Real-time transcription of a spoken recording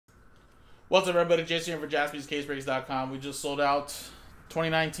What's up, everybody? Jason here for JaspysCaseBreaks.com. We just sold out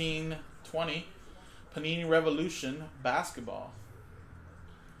 2019-20 Panini Revolution basketball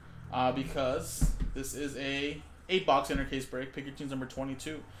because this is a 8-box inner case break. Pick your team's number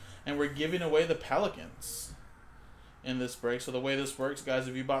 22, and we're giving away the Pelicans in this break. So the way this works, guys,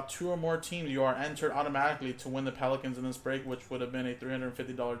 if you bought 2 or more teams, you are entered automatically to win the Pelicans in this break, which would have been a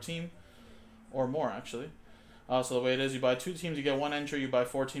 $350 team or more, actually. So the way it is, you buy 2 teams, you get 1 entry. You buy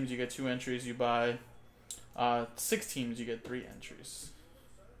 4 teams, you get 2 entries. You buy 6 teams, you get 3 entries.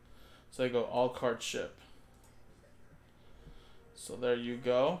 So they go all card ship. So there you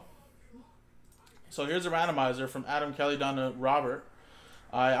go. So here's a randomizer from Adam Kelly down to Robert.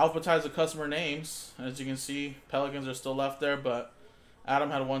 I alphabetized the customer names. As you can see, Pelicans are still left there, but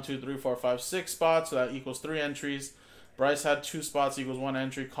Adam had 1, 2, 3, 4, 5, 6 spots, so that equals 3 entries. Bryce had 2 spots, equals 1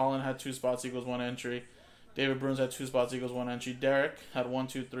 entry. Colin had 2 spots, equals 1 entry. David Bruins had 2 spots, equals 1 entry. Derek had 1,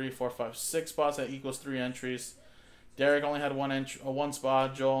 2, 3, 4, 5, 6 spots, that equals 3 entries. Derek only had 1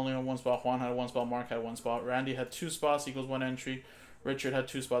 spot. Joe only had 1 spot. Juan had 1 spot. Mark had 1 spot. Randy had 2 spots, equals 1 entry. Richard had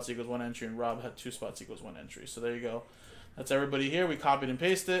 2 spots, equals 1 entry. And Rob had 2 spots, equals 1 entry. So there you go. That's everybody here. We copied and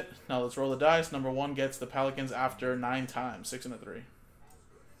pasted it. Now let's roll the dice. Number 1 gets the Pelicans after 9 times. 6 and a 3.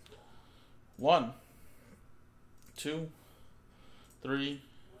 1, 2, 3,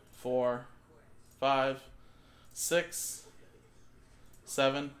 4, 5, 6,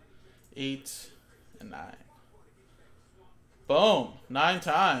 7, 8, and 9. Boom. 9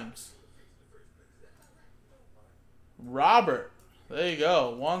 times. Robert. There you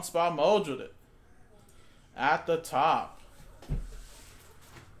go. 1 spot Moj with it. At the top.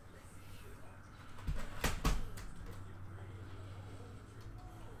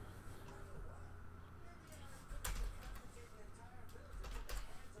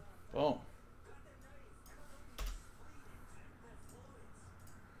 Boom.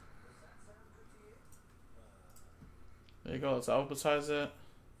 There you go. Let's alphabetize it.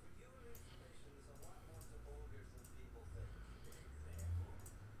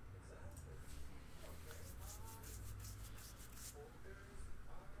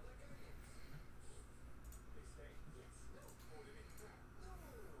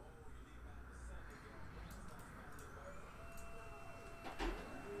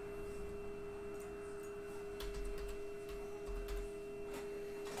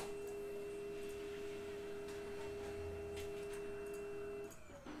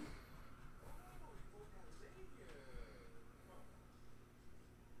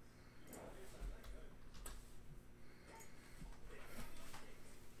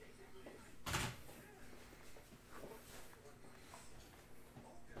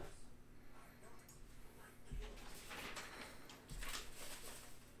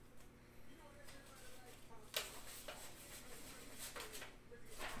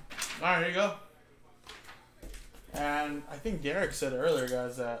 Alright, here you go. And I think Derek said earlier,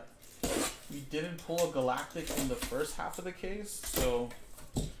 guys, that we didn't pull a Galactic in the first half of the case, so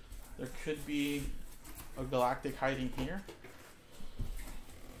there could be a Galactic hiding here.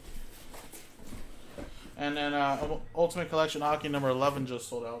 And then Ultimate Collection Hockey number 11 just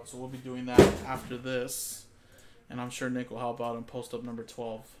sold out, so we'll be doing that after this. And I'm sure Nick will help out and post up number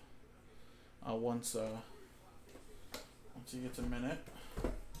 12 once he gets a minute.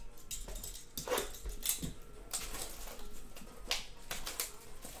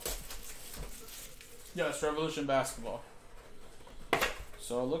 Yes, Revolution Basketball.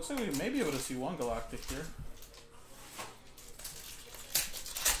 So it looks like we may be able to see 1 Galactic here.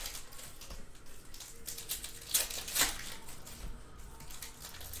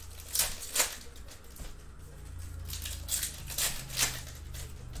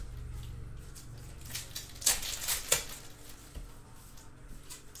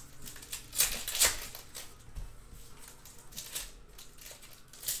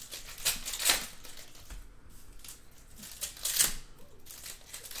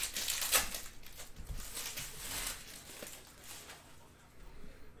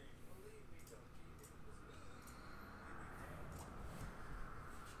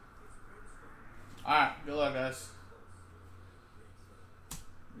 Alright, good luck, guys.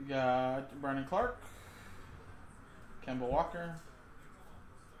 We got Brandon Clark, Kemba Walker,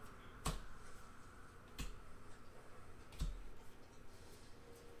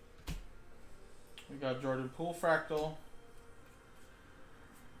 we got Jordan Poole Fractal,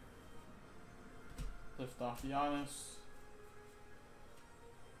 Lift Off Giannis,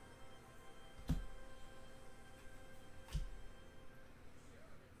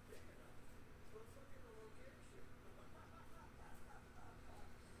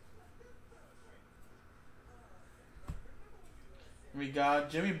 we got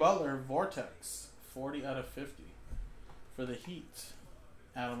Jimmy Butler, Vortex, 40 out of 50 for the Heat.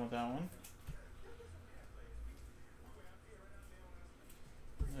 Adam with that one.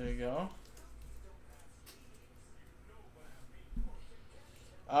 There you go.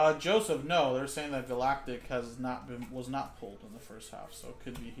 Joseph, no, they're saying that Galactic was not pulled in the first half, so it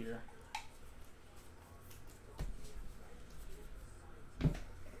could be here.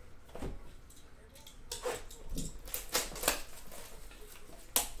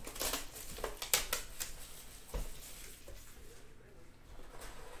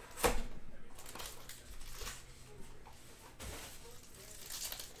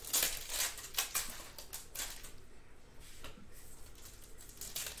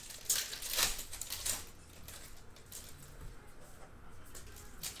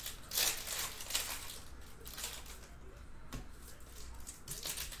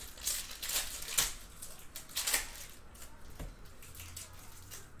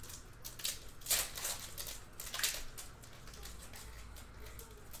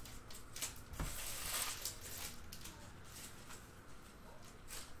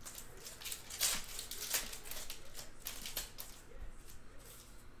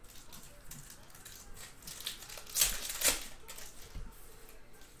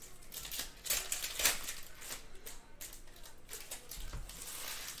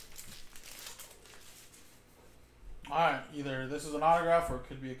 Alright, either this is an autograph or it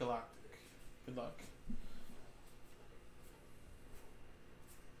could be a Galactic. Good luck.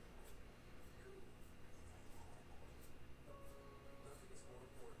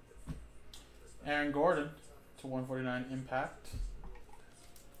 Aaron Gordon to 149 Impact.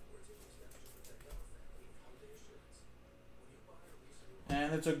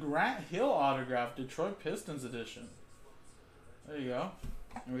 And it's a Grant Hill autograph, Detroit Pistons edition. There you go.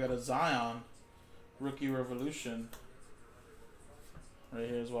 And we got a Zion Rookie Revolution right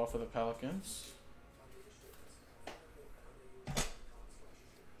here as well for the Pelicans.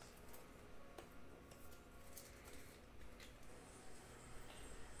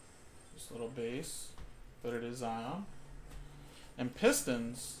 Just a little base, but it is Zion. And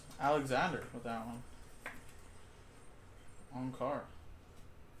Pistons, Alexander with that one. On card.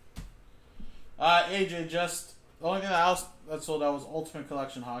 AJ, just the only thing that sold out was Ultimate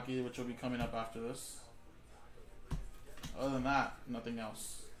Collection Hockey, which will be coming up after this. Other than that, nothing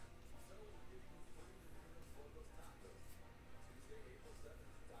else.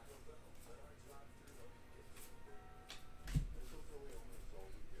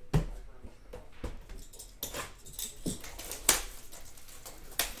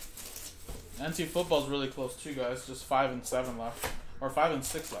 NC football's really close too, guys. Just 5 and 7 left, or 5 and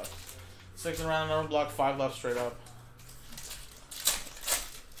 6 left. 6 and round number block, 5 left straight up.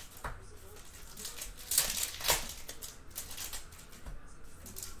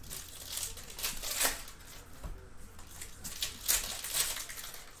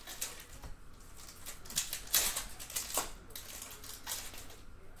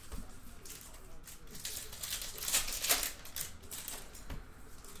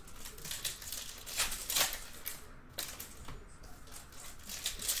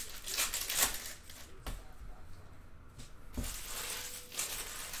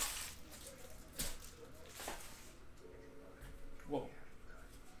 Whoa.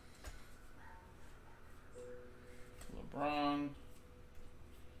 LeBron.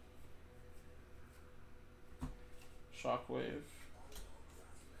 Shockwave.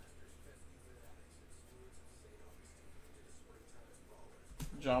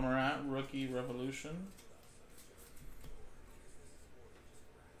 John Morant, Rookie Revolution.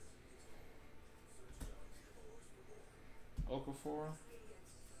 Okafor.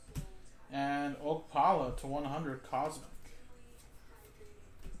 And Okpala to 100 Cosmic.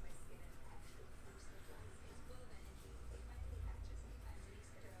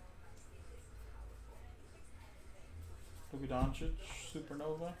 Luka Doncic,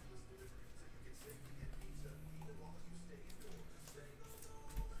 Supernova.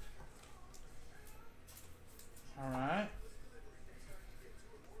 Alright.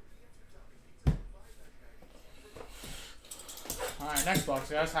 Alright, next box,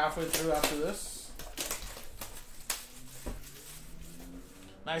 guys. Halfway through after this.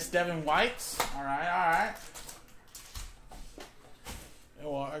 Nice Devin White. Alright, alright. Yeah,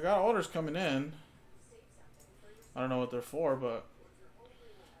 well, I got orders coming in. I don't know what they're for, but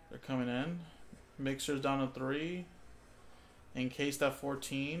they're coming in. Mixers down to 3. Encased at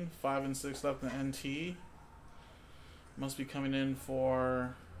 14. 5 and 6 left in the NT. Must be coming in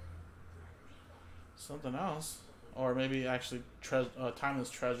for something else. Or maybe actually Timeless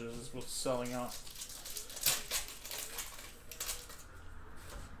Treasures is what's selling out.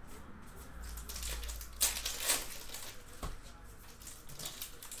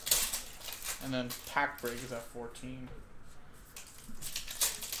 And then pack break is at 14.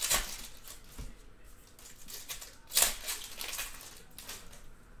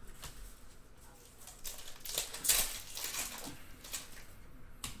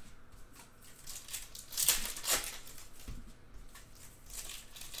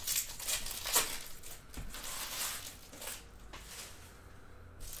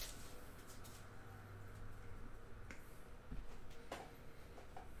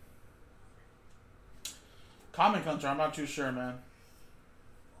 Common Country, I'm not too sure, man.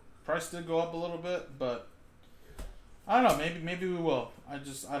 Price did go up a little bit, but I don't know. Maybe we will. I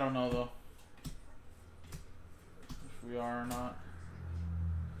don't know though if we are or not.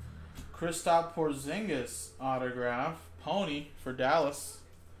 Kristaps Porzingis autograph, Pony for Dallas.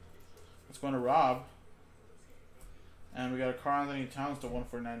 It's going to Rob. And we got a Karl Anthony Towns to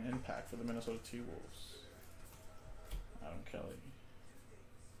 149 impact for the Minnesota T-Wolves. Adam Kelly.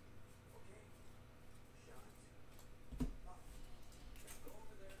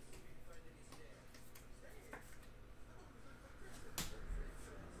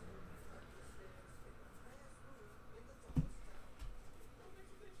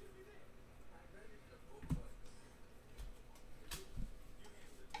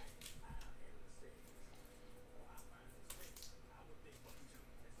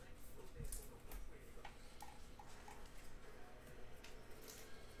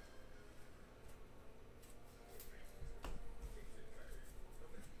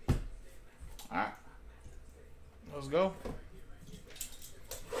 Alright. Let's go.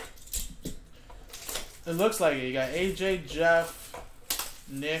 It looks like it. You got AJ, Jeff,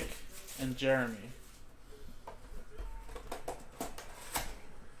 Nick, and Jeremy.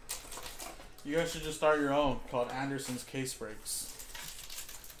 You guys should just start your own called Anderson's Case Breaks.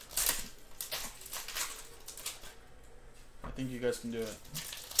 I think you guys can do it.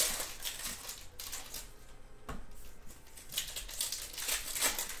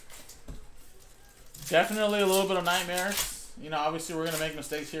 Definitely a little bit of nightmares. You know, obviously we're going to make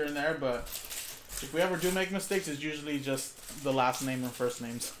mistakes here and there, but if we ever do make mistakes, it's usually just the last name and first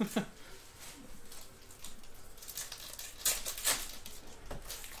names.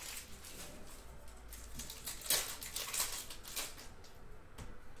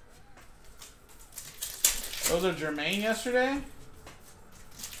 Those are Jermaine yesterday?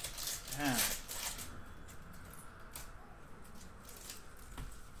 Damn.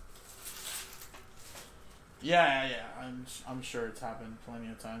 Yeah. I'm sure it's happened plenty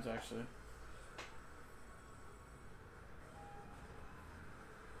of times actually.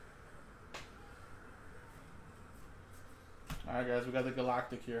 Alright guys, we got the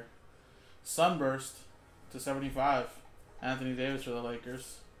Galactic here. Sunburst to 75. Anthony Davis for the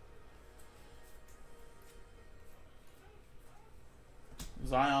Lakers.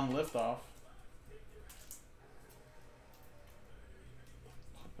 Zion Liftoff.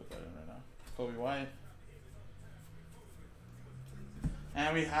 I'll put that in right now. Kobe White.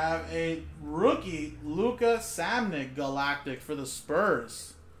 And we have a rookie, Luka Samnick Galactic for the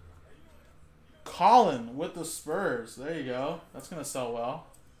Spurs. Colin with the Spurs. There you go. That's going to sell well.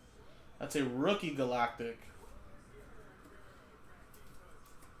 That's a rookie Galactic.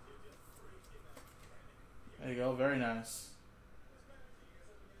 There you go. Very nice.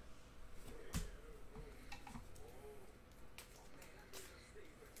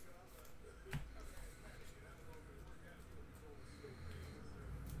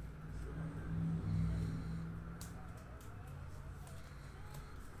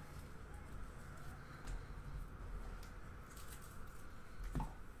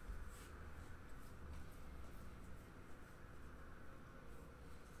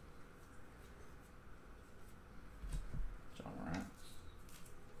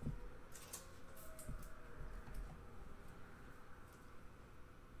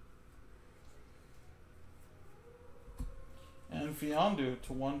 And Fiondu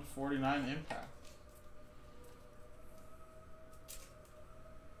to 149 impact.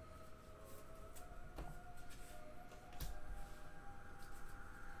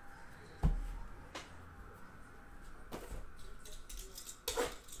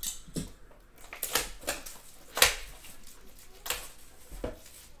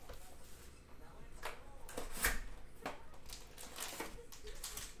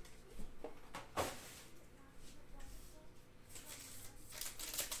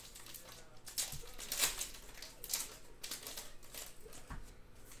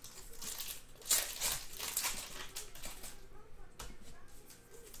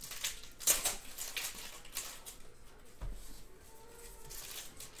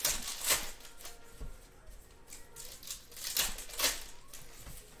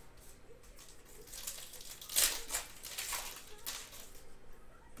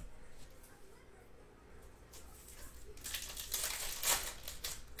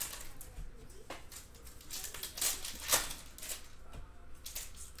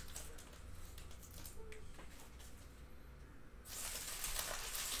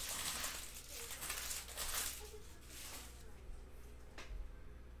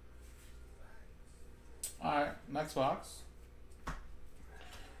 Next box.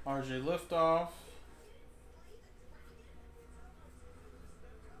 RJ Liftoff.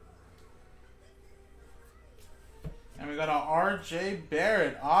 And we got an RJ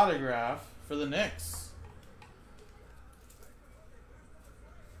Barrett autograph for the Knicks.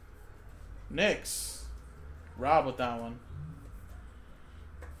 Knicks. Rob with that one.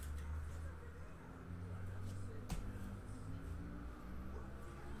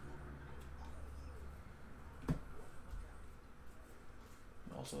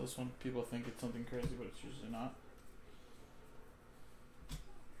 Also, this one, people think it's something crazy, but it's usually not.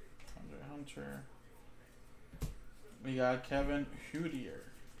 Andre Hunter. We got Kevin Hudier.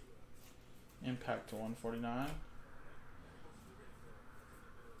 Impact to 149.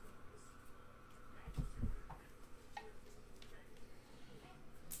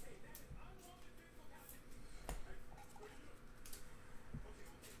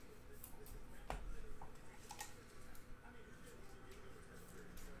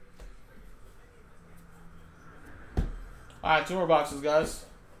 Alright, 2 more boxes, guys.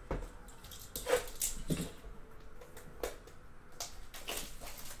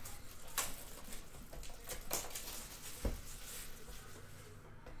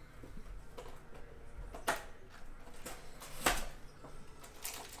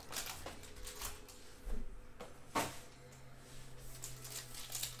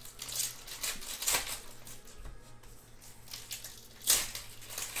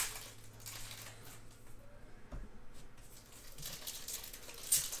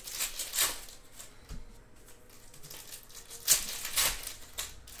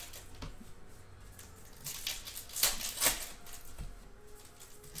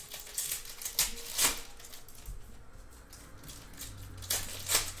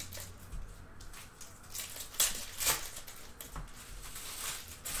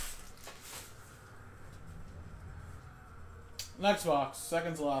 Next box.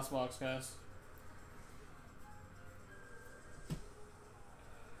 Second to last box, guys.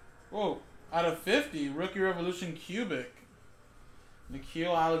 Whoa. Out of 50, Rookie Revolution Cubic.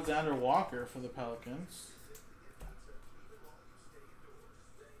 Nickeil Alexander-Walker for the Pelicans.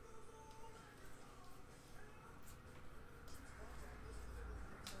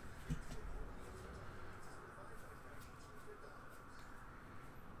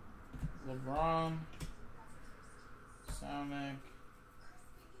 LeBron. Sonic.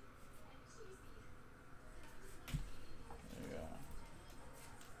 There you go.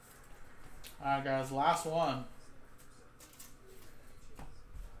 Alright, guys, last one.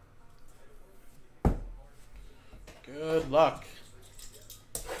 Good luck.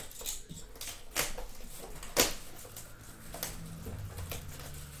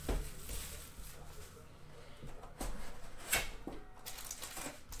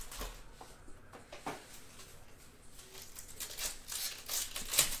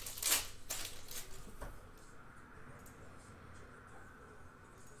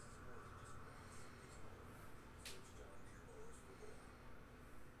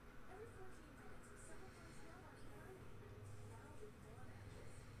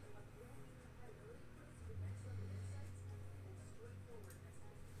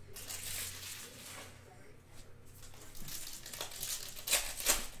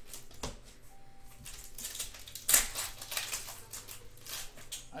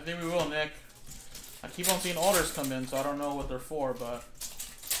 I think we will, Nick. I keep on seeing orders come in, so I don't know what they're for, but...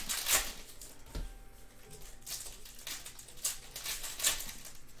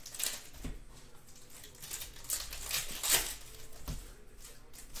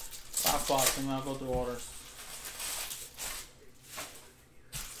 last box, and then I'll go through orders.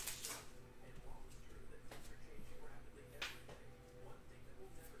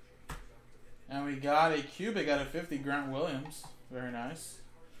 And we got a cubic out of 50, Grant Williams. Very nice.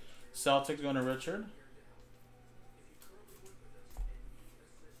 Celtics going to Richard.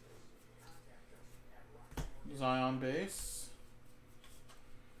 Zion base.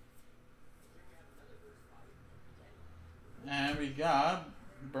 And we got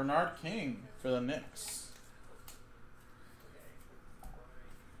Bernard King for the Knicks.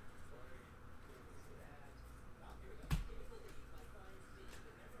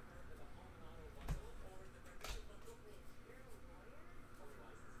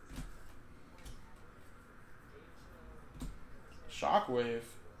 Shockwave.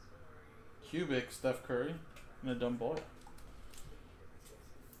 Cubic, Steph Curry, and a dumb boy.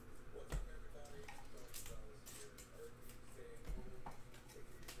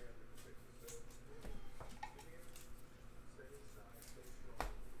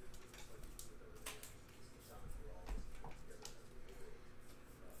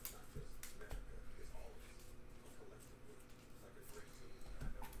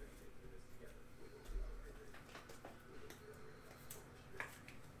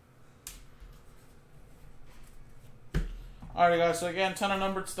 Alright, guys. So again, ton of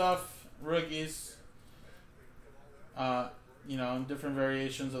numbered stuff, rookies. You know, different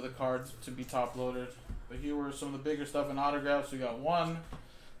variations of the cards to be top loaded. But here were some of the bigger stuff in autographs. We got 1,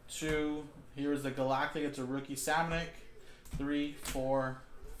 2. Here is the Galactic. It's a rookie Salmonic. 3, 4.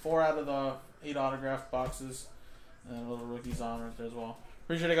 4 out of the 8 autograph boxes. And a little rookies on right there as well.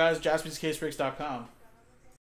 Appreciate it, guys. JaspysCaseBreaks.com.